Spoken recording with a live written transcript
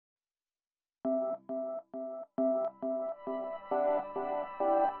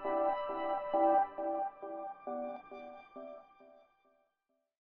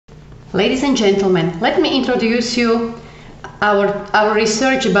Ladies and gentlemen, let me introduce you our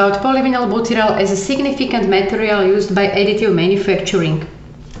research about polyvinyl butyral as a significant material used by additive manufacturing.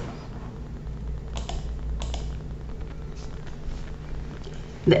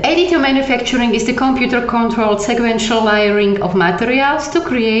 The additive manufacturing is the computer-controlled sequential layering of materials to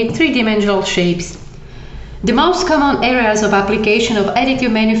create three-dimensional shapes. The most common areas of application of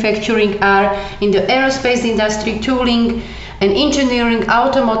additive manufacturing are in the aerospace industry, tooling and engineering,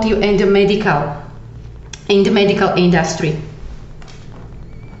 automotive and the medical industry.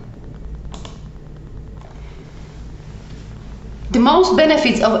 The most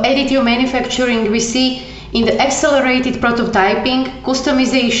benefits of additive manufacturing we see in the accelerated prototyping,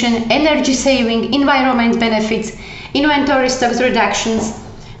 customization, energy saving, environment benefits, inventory stocks reductions,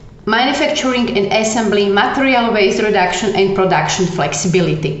 manufacturing and assembly, material waste reduction and production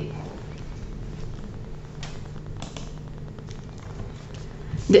flexibility.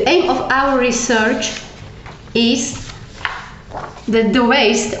 The aim of our research is that the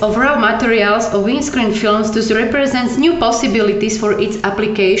waste of raw materials of windscreen films thus represents new possibilities for its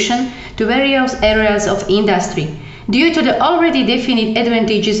application to various areas of industry. Due to the already definite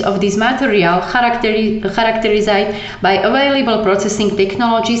advantages of this material characterized by available processing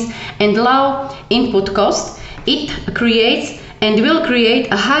technologies and low input cost, it creates and will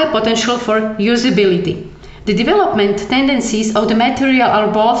create a high potential for usability. The development tendencies of the material are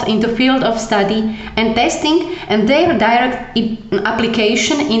both in the field of study and testing and their direct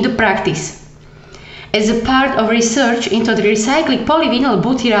application in the practice. As a part of research into the recycled polyvinyl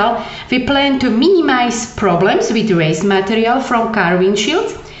butyral, we plan to minimize problems with waste material from car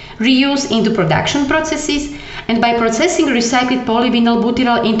windshields, reuse into production processes, and by processing recycled polyvinyl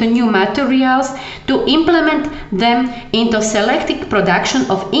butyral into new materials to implement them into selected production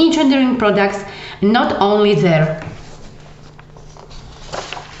of engineering products, not only there.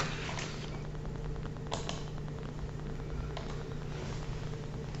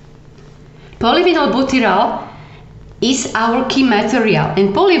 Polyvinyl butyral is our key material,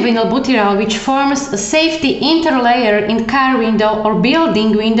 and polyvinyl butyral, which forms a safety interlayer in car window or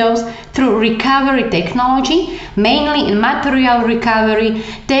building windows through recovery technology, mainly in material recovery,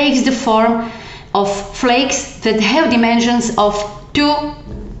 takes the form of flakes that have dimensions of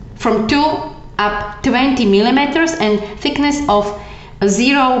from 2 up 20 millimeters and thickness of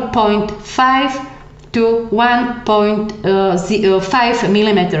 0.5 to 1.5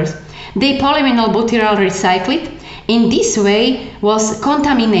 millimeters. The polyvinyl butyral recycled in this way was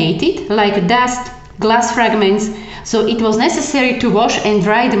contaminated like dust, glass fragments, so it was necessary to wash and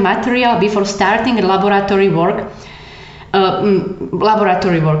dry the material before starting laboratory work.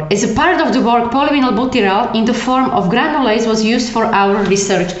 As a part of the work, polyvinyl butyral in the form of granulates was used for our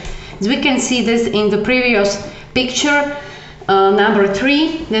research. As we can see this in the previous picture, number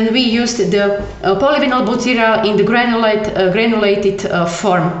 3, then we used the polyvinyl butyral in the granulated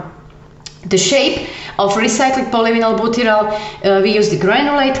form. The shape of recycled polyvinyl butyral, we used the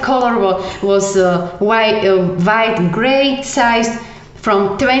granulate color was white and gray, sized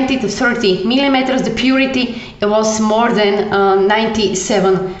from 20 to 30 millimeters. The purity was more than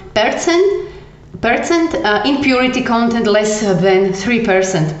 97%. Impurity content less than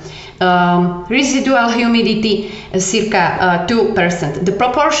 3%. Residual humidity circa 2%. The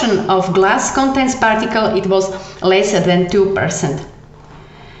proportion of glass contents particle, it was less than 2%.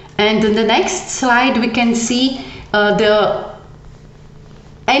 And in the next slide we can see the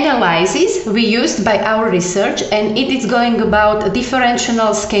analysis we used by our research, and it is going about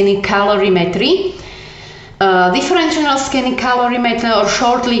differential scanning calorimetry. Differential scanning calorimetry, or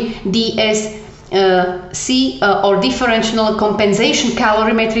shortly DSC, or differential compensation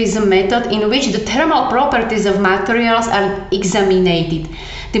calorimetry, is a method in which the thermal properties of materials are examined.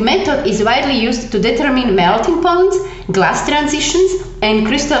 The method is widely used to determine melting points, glass transitions, and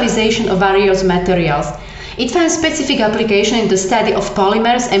crystallization of various materials. It finds specific application in the study of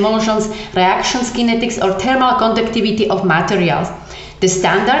polymers, emulsions, reactions, kinetics, or thermal conductivity of materials. The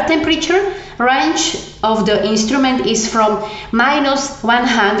standard temperature range of the instrument is from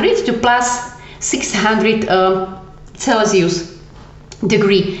 -100 to +600 Celsius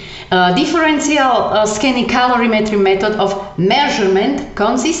degree. Differential scanning calorimetry method of measurement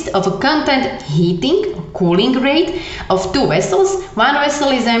consists of a content heating, cooling rate of 2 vessels. One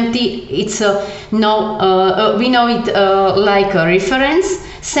vessel is empty. It's we know it like a reference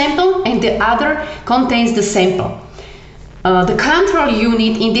sample, and the other contains the sample. The control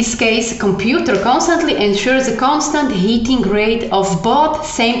unit, in this case computer, constantly ensures a constant heating rate of both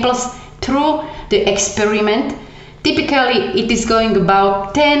samples through the experiment. Typically it is going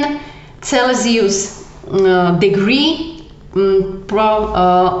about 10 Celsius degree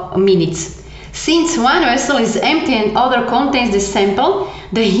per minutes. Since one vessel is empty and other contains the sample,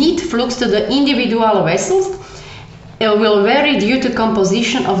 the heat flux to the individual vessels will vary due to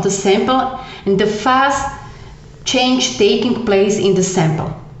composition of the sample and the phase change taking place in the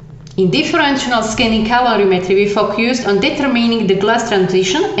sample. In differential scanning calorimetry, we focused on determining the glass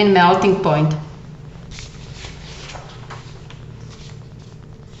transition and melting point.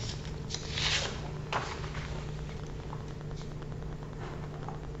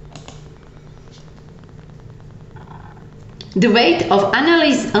 The weight of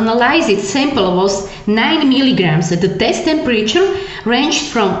analyzed sample was 9 milligrams. The test temperature ranged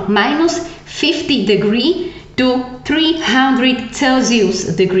from -50 degrees to 300 Celsius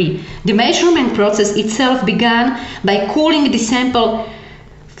degree. The measurement process itself began by cooling the sample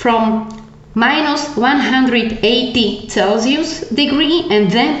from -180 Celsius degree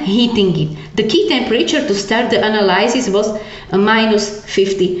and then heating it. The key temperature to start the analysis was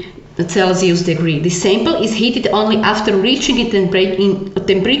 -50 Celsius degree. The sample is heated only after reaching a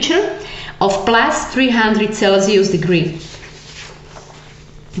temperature of +300 Celsius degree.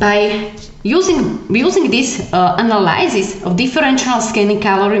 By using this analysis of differential scanning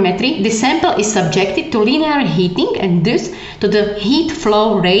calorimetry, the sample is subjected to linear heating and thus to the heat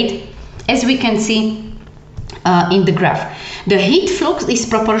flow rate, as we can see in the graph. The heat flux is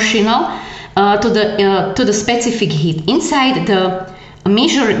proportional to the specific heat. Inside the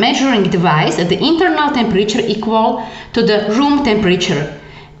measuring device, the internal temperature equal to the room temperature.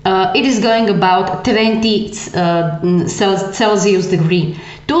 It is going about 20 Celsius degree.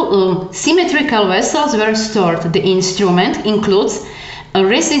 Two symmetrical vessels were stored. The instrument includes a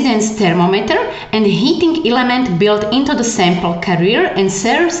residence thermometer and a heating element built into the sample carrier and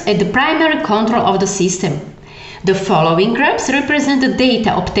serves as the primary control of the system. The following graphs represent the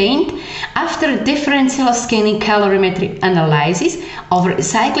data obtained after differential scanning calorimetry analysis of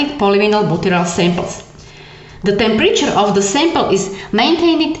recycled polyvinyl butyral samples. The temperature of the sample is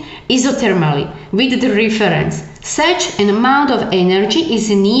maintained isothermally with the reference. Such an amount of energy is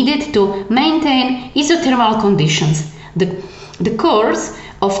needed to maintain isothermal conditions. The curves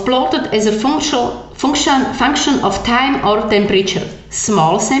are plotted as a function of time or temperature.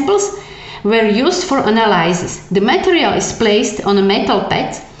 Small samples were used for analysis. The material is placed on a metal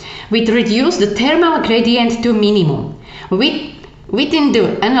pad which reduces the thermal gradient to minimum. Within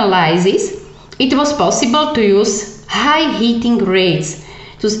the analysis, it was possible to use high heating rates,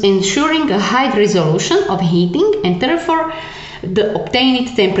 thus ensuring a high resolution of heating and therefore the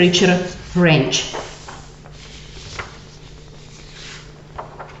obtained temperature range.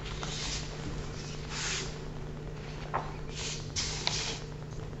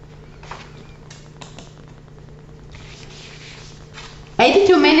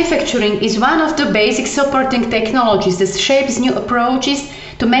 Additive manufacturing is one of the basic supporting technologies that shapes new approaches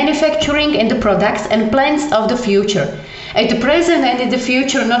to manufacturing and the products and plans of the future. At the present and in the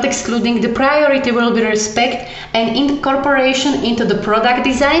future, not excluding, the priority will be respect and incorporation into the product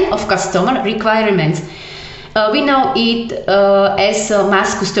design of customer requirements. We know it as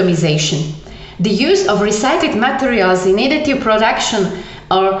mass customization. The use of recycled materials in additive production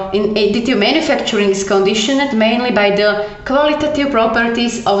or in additive manufacturing is conditioned mainly by the qualitative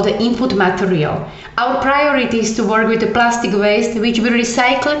properties of the input material. Our priority is to work with the plastic waste which we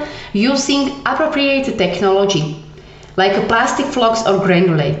recycle using appropriate technology, like a plastic flocks or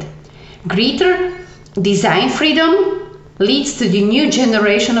granulate. Greater design freedom leads to the new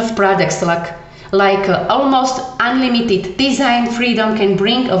generation of products like almost unlimited design freedom can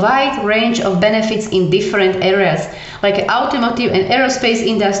bring a wide range of benefits in different areas like automotive and aerospace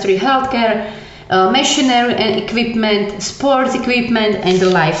industry, healthcare, machinery and equipment, sports equipment and the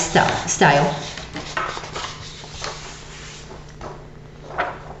lifestyle.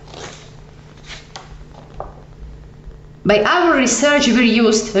 By our research, we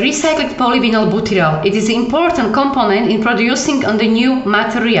used recycled polyvinyl butyral. It is an important component in producing on the new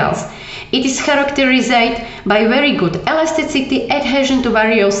materials. It is characterized by very good elasticity, adhesion to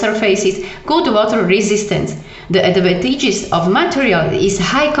various surfaces, good water resistance. The advantages of material is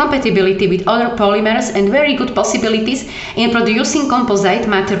high compatibility with other polymers and very good possibilities in producing composite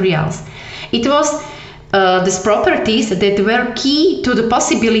materials. It was these properties that were key to the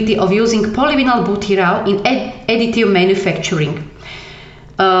possibility of using polyvinyl butyral in additive manufacturing.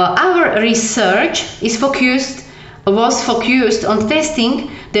 Our research was focused on testing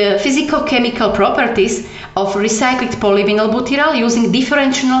the physicochemical properties of recycled polyvinyl butyral using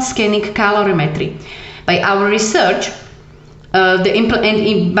differential scanning calorimetry. By our research,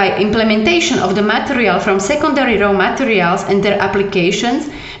 by implementation of the material from secondary raw materials and their applications,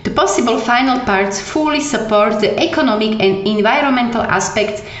 The possible final parts fully support the economic and environmental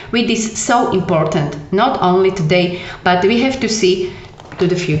aspects, which is so important, not only today, but we have to see to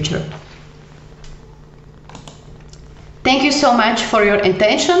the future. Thank you so much for your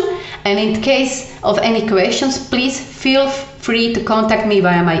attention, and in case of any questions, please feel free to contact me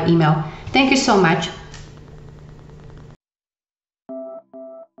via my email. Thank you so much.